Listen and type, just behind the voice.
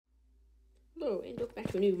Hello, and welcome back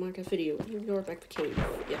to a new Minecraft video. Here we are back to the cave.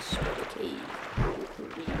 Yes, back to the cave.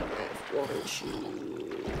 We have water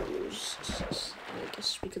issues. I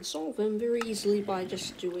guess we could solve them very easily by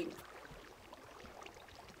just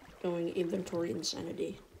going inventory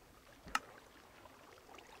insanity.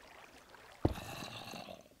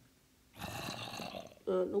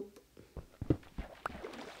 Nope.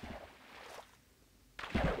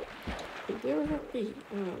 Where would that be?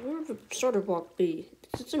 Where would the starter block be?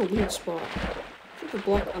 It's in a weird spot. I think the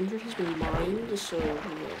block under it has been mined, so yeah, I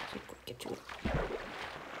can't quite get to it.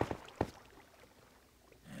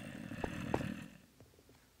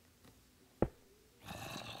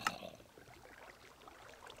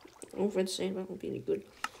 Oh, red sand, that won't be any good.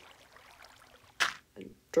 And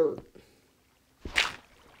dirt.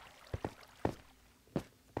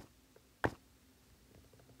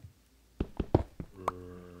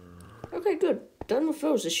 Okay, good. Done with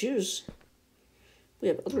those issues. We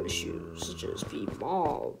have other issues, such as the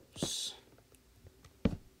mobs.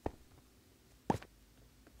 The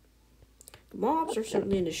mobs are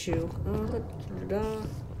certainly an issue.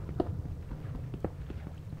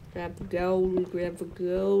 Grab the gold, grab the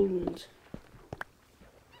gold.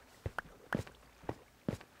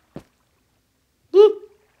 Look!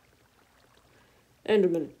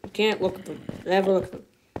 Enderman, you can't look at them. Never look at them.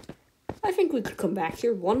 I think we could come back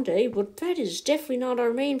here one day, but that is definitely not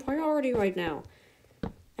our main priority right now.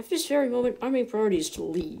 At this very moment, our main priority is to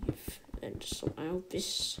leave. And somehow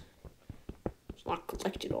this is not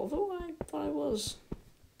collected, although I thought it was.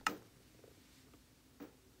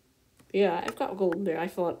 Yeah, I've got gold in there, I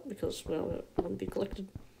thought, because, well, it wouldn't be collected.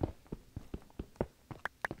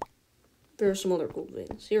 There are some other gold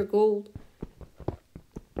veins. Here, gold.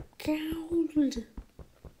 Gold!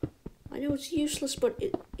 I know it's useless, but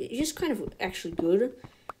it is kind of actually good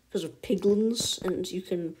because of piglins, and you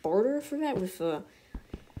can barter for that with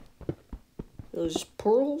those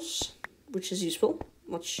pearls, which is useful.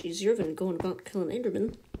 Much easier than going about killing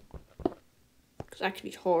Enderman, because that can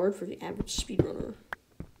be hard for the average speedrunner.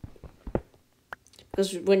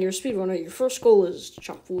 Because when you're a speedrunner, your first goal is to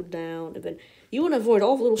chop wood down, and then you want to avoid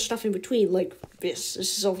all the little stuff in between, like this.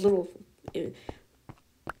 This is all the little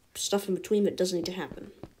stuff in between that doesn't need to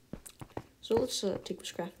happen. So let's take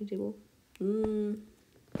this crafting table.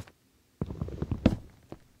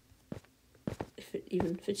 If it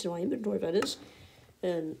even fits in my inventory, that is.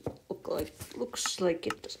 And looks like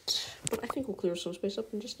it doesn't. But I think we'll clear some space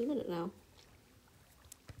up in just a minute now.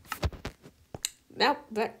 Now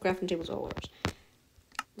that crafting table's all ours.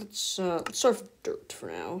 Let's start with dirt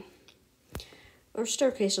for now. Our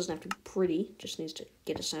staircase doesn't have to be pretty, just needs to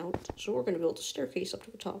get us out. So we're gonna build a staircase up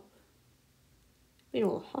to the top.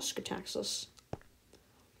 Meanwhile, the husk attacks us.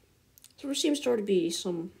 So there seems to already be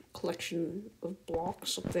some collection of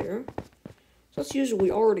blocks up there. So let's use what we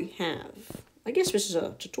already have. I guess this is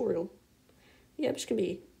a tutorial. Yeah, this can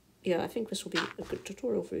be... Yeah, I think this will be a good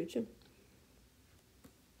tutorial for you, too.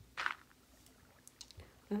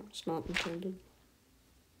 That's not intended.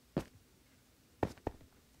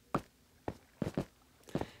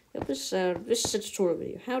 Yep, this is a tutorial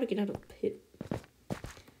video. How to get out of a pit.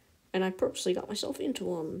 And I purposely got myself into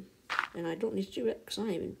one. And I don't need to do that because I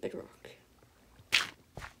am in Bedrock.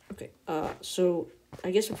 Okay, so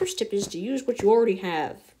I guess the first tip is to use what you already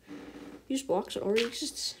have. Use blocks that already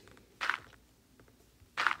exist.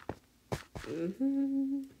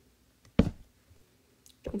 Don't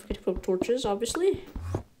forget to put up torches, obviously.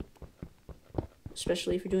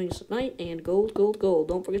 Especially if you're doing this at night. And gold, gold, gold.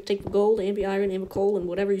 Don't forget to take the gold and the iron and the coal and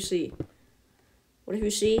whatever you see. Whatever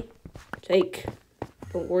you see, take.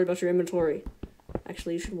 Don't worry about your inventory.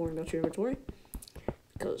 Actually, you should worry about your inventory.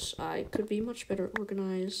 Because I could be much better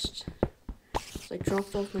organized. So I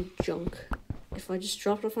dropped off my junk. If I just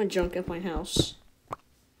dropped off my junk at my house.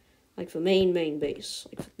 Like the main base.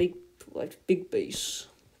 Like the big base.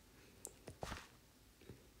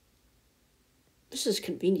 This is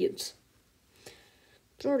convenient.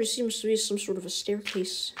 There already seems to be some sort of a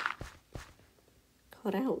staircase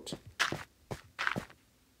cut out.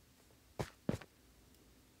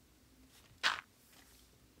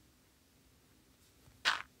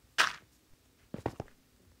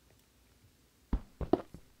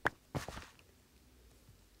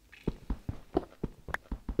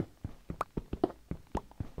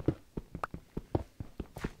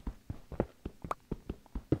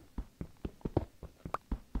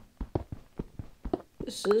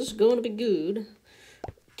 This is going to be good.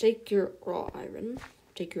 Take your raw iron.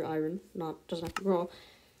 Take your iron. Doesn't have to be raw.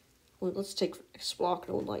 Well, let's take this block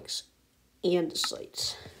no one likes.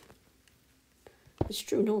 Andesite. It's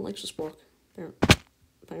true, no one likes this block.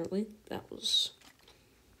 Apparently. That was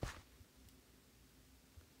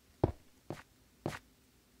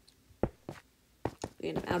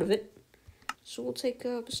And I'm out of it. So we'll take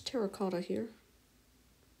this terracotta here.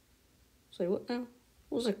 Say what now?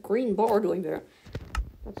 What was that green bar doing there?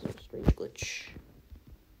 That's a strange glitch.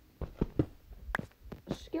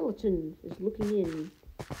 A skeleton is looking in.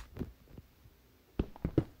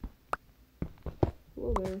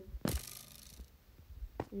 Hello there.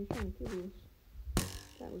 You're trying to kill us.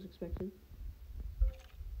 That was expected.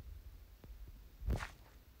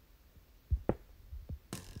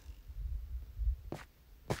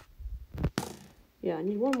 Yeah, I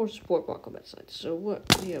need one more support block on that side. So what?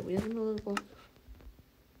 Yeah, we have another block.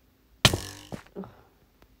 Ugh.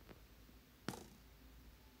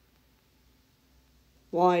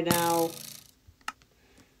 Why now?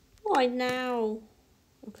 Why now?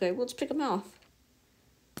 Okay, well, let's pick them off.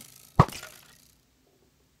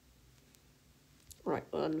 Right,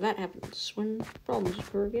 when that happens, when problems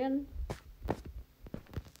occur again,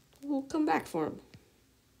 we'll come back for them.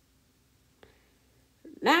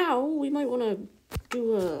 Now, we might want to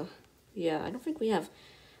do a... Yeah, I don't think we have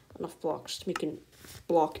enough blocks to make a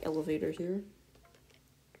block elevator here.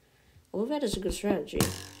 Although that is a good strategy.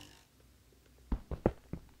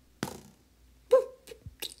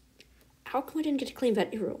 How come I didn't get to claim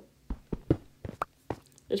that arrow?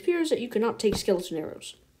 It appears that you cannot take skeleton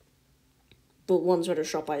arrows. But ones that are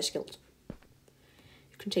shot by a skeleton.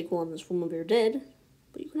 You can take ones from when they're dead,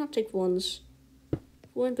 but you cannot take ones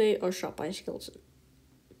when they are shot by a skeleton.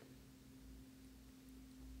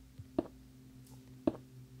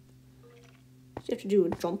 You have to do a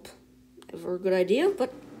jump. Never a good idea,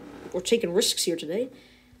 but we're taking risks here today.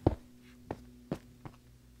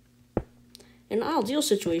 In an ideal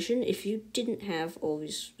situation, if you didn't have all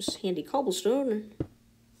this handy cobblestone,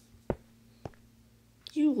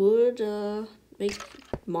 you would make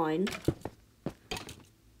mine.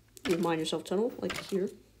 You would mine yourself a tunnel, like here.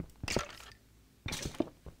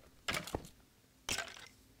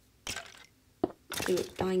 Do a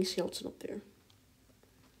dying skeleton up there.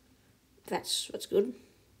 That's good.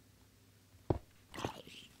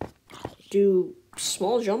 Do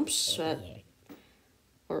small jumps that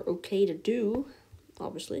are okay to do,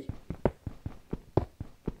 obviously.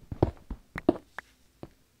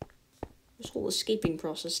 This whole escaping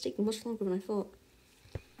process is taking much longer than I thought.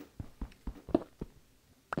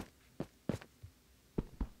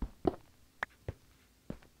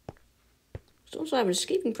 So once I have an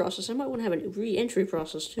escaping process, I might want to have a re-entry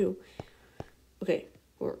process too. Okay,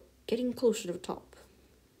 we're getting closer to the top.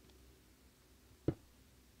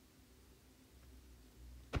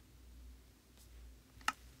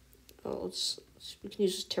 Oh, we can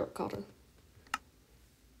use this terracotta.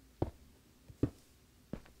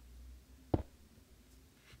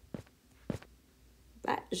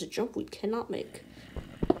 That is a jump we cannot make.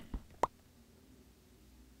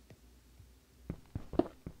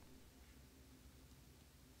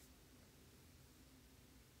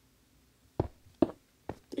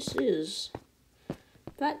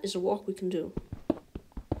 That is a walk we can do.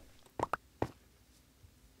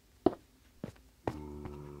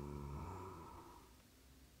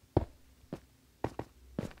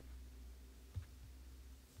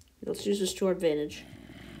 Let's use this to our advantage.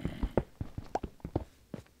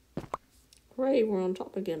 Hooray, we're on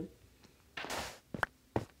top again.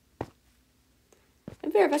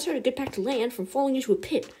 And there, that's how to get back to land from falling into a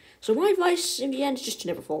pit. So my advice in the end is just to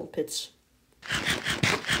never fall in pits.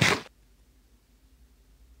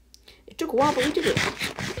 It took a while, but we did it.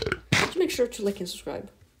 So make sure to like and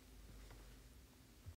subscribe.